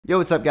Yo,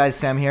 what's up guys,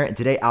 Sam here, and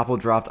today Apple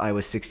dropped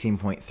iOS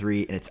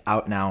 16.3 and it's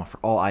out now for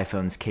all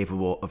iPhones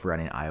capable of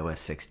running iOS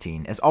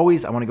 16. As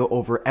always, I want to go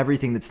over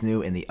everything that's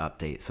new in the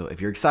update, so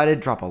if you're excited,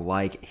 drop a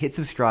like, hit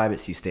subscribe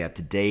so you stay up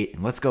to date,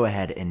 and let's go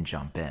ahead and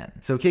jump in.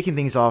 So kicking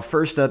things off,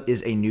 first up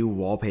is a new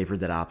wallpaper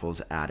that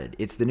Apple's added.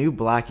 It's the new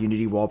Black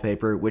Unity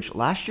wallpaper, which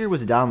last year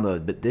was a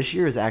download, but this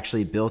year is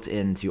actually built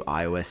into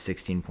iOS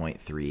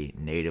 16.3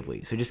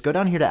 natively. So just go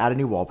down here to add a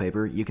new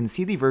wallpaper. You can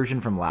see the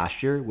version from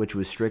last year, which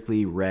was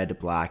strictly red,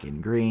 black,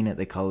 and green,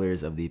 the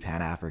colors of the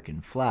Pan-African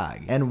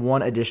flag, and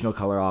one additional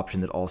color option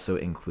that also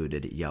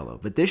included yellow.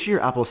 But this year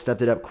Apple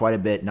stepped it up quite a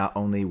bit, not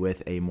only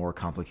with a more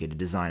complicated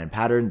design and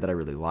pattern that I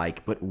really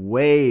like, but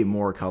way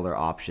more color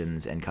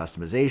options and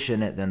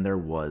customization than there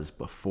was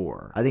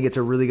before. I think it's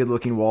a really good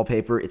looking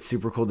wallpaper. It's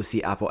super cool to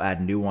see Apple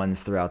add new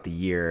ones throughout the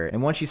year,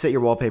 and once you set your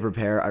wallpaper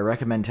pair, I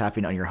recommend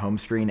tapping on your home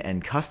screen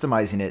and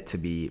customizing it to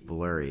be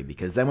blurry,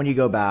 because then when you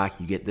go back,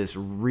 you get this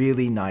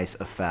really nice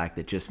effect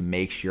that just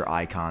makes your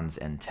icons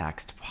and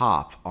text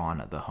pop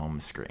on the home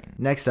screen.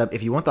 Next up,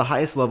 if you want the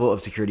highest level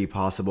of security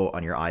possible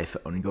on your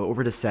iPhone, go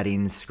over to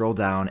settings, scroll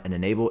down, and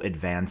enable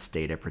advanced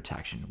data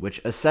protection,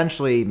 which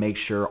essentially makes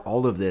sure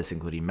all of this,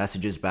 including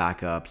messages,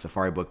 backups,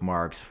 Safari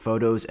bookmarks,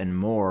 photos, and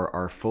more,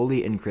 are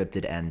fully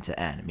encrypted end to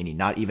end, meaning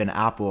not even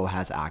Apple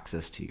has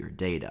access to your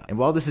data. And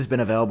while this has been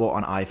available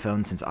on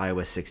iPhone since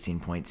iOS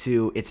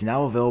 16.2, it's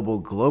now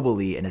available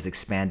globally and has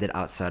expanded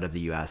outside of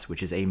the US,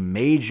 which is a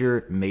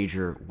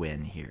major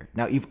win here.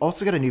 Now, you've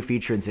also got a new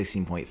feature in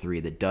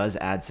 16.3 that does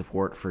add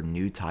support for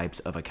new types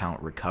of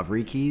account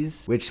recovery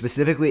keys, which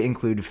specifically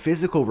include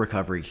physical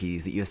recovery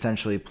keys that you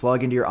essentially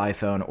plug into your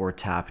iPhone or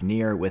tap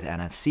near with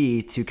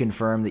NFC to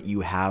confirm that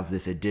you have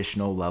this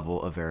additional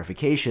level of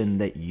verification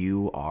that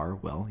you are,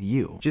 well,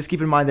 you. Just keep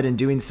in mind that in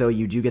doing so,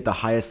 you do get the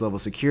highest level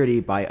security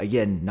by,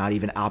 again, not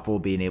even Apple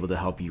being able to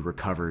help you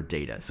recover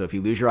data. So if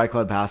you lose your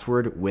iCloud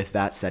password with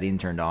that setting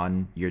turned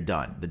on, you're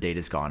done. The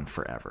data's gone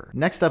forever.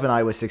 Next up in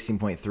iOS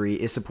 16.3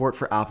 is support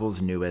for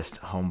Apple's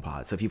newest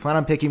HomePod. So if you plan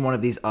on picking one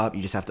of these up,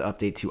 you just have to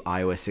update to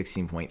iOS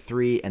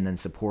 16.3 and then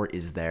support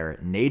is there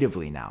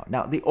natively now.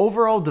 Now, the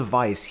overall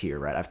device here,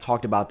 right, I've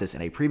talked about this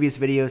in a previous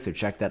video, so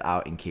check that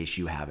out in case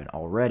you haven't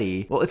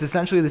already. Well, it's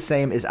essentially the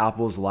same as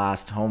Apple's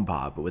last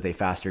HomePod, but with a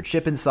faster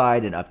chip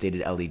inside and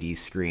updated LED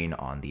screen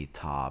on the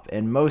top.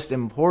 And most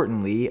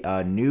importantly,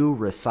 a new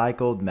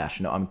recycled mesh.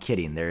 No, I'm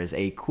kidding. There is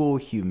a cool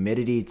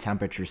humidity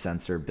temperature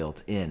sensor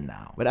built in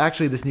now. But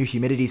actually, this new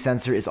humidity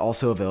sensor is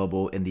also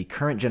available in the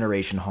current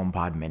generation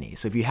HomePod Mini.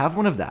 So if you have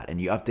one of that and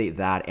you update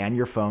that and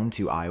your phone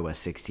to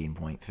iOS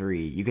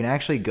 16.3, you can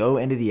actually go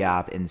into the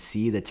app and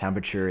see the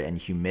temperature and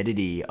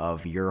humidity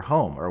of your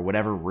home or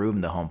whatever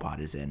room the HomePod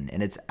is in,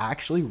 and it's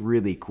actually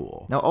really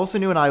cool. Now, also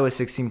new in iOS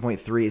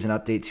 16.3 is an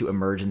update to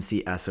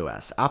Emergency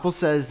SOS. Apple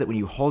says that when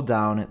you hold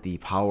down the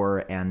power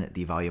and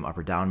the volume up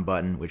or down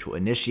button, which will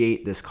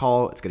initiate this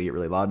call, it's gonna get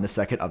really loud in a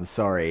second, I'm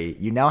sorry,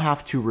 you now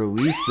have to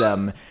release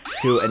them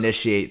to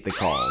initiate the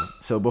call.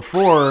 So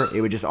before,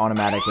 it would just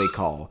automatically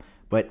call.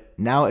 But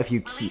now if you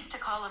keep... Release to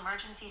call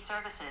emergency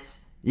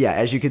services. Yeah,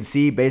 as you can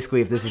see,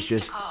 basically if this is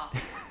just...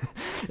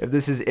 if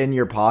this is in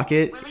your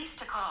pocket... Release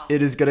to call.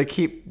 It is going to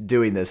keep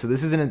doing this. So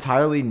this is an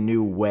entirely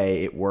new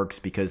way it works,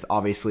 because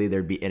obviously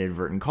there'd be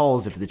inadvertent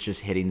calls if it's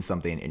just hitting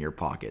something in your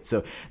pocket.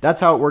 So that's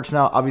how it works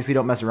now. Obviously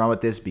don't mess around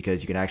with this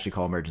because you can actually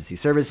call emergency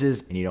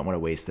services and you don't want to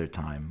waste their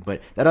time.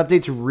 But that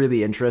update's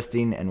really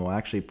interesting and will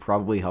actually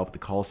probably help the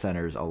call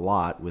centers a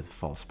lot with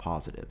false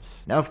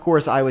positives. Now, of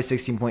course, iOS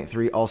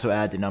 16.3 also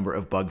adds a number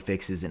of bug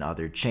fixes and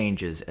other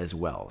changes as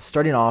well.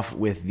 Starting off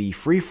with the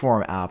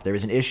Freeform app, there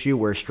is an issue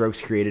where strokes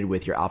created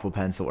with your Apple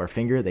Pencil or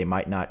finger, they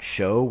might not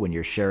show when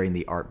you're sharing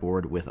the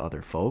artboard with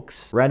other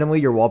folks. Randomly,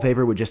 your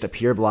wallpaper would just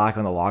appear black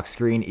on the lock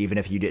screen even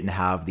if you didn't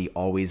have the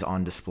always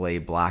on display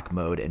black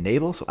mode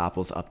enabled, so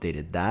Apple's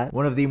updated that.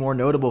 One of the more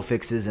notable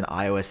fixes in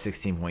iOS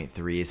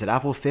 16.3 is that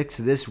Apple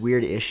fixed this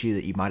weird issue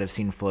that you might have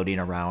seen floating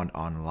around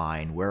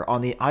online, where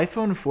on the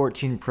iPhone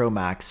 14 Pro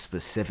Max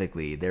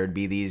specifically, there'd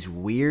be these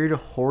weird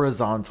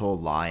horizontal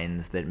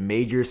lines that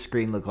made your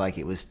screen look like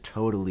it was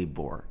totally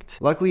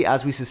borked. Luckily,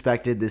 as we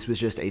suspected, this was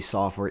just a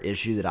software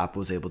issue that Apple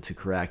was able to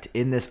correct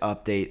in this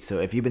update, so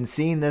if you've been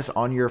seeing this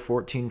on your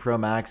 14 Pro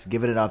Max,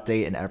 give it an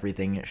update and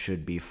everything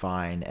should be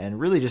fine. And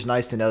really just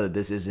nice to know that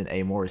this isn't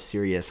a more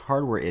serious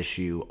hardware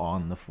issue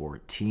on the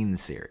 14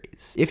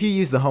 series. If you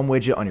use the home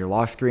widget on your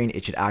lock screen,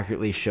 it should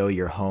accurately show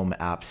your home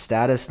app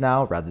status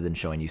now rather than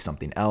showing you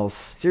something else.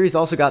 Siri's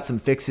also got some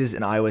fixes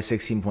in iOS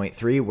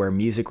 16.3 where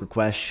music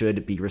requests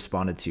should be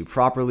responded to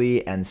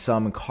properly and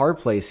some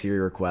CarPlay Siri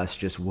requests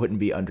just wouldn't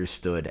be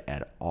understood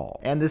at all.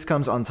 And this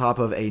comes on top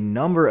of a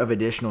number of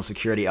additional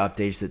security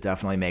updates that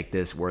definitely make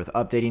this worth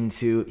updating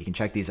to. You can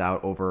check these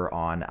out over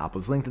on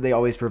Apple's link that they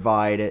always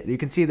provide. You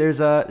can see there's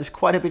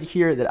quite a bit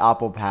here that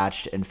Apple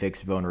patched and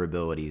fixed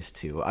vulnerabilities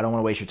to. I don't want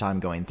to waste your time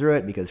going through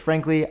it because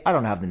frankly, I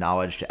don't have the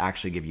knowledge to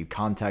actually give you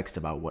context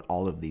about what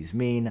all of these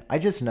mean. I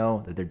just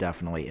know that they're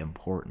definitely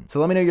important. So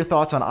let me know your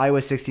thoughts on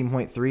iOS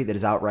 16.3 that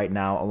is out right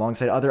now,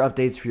 alongside other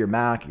updates for your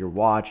Mac, your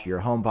watch,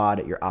 your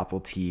HomePod, your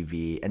Apple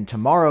TV. And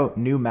tomorrow,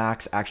 new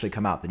Macs actually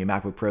come out. The new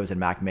MacBook Pros and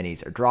Mac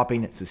Minis are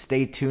dropping, so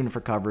stay tuned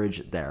for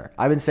coverage there.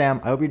 I've been Sam.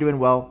 I hope you're doing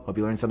well. Hope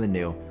you learned something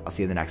new. I'll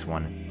see you in the next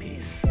one.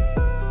 Peace.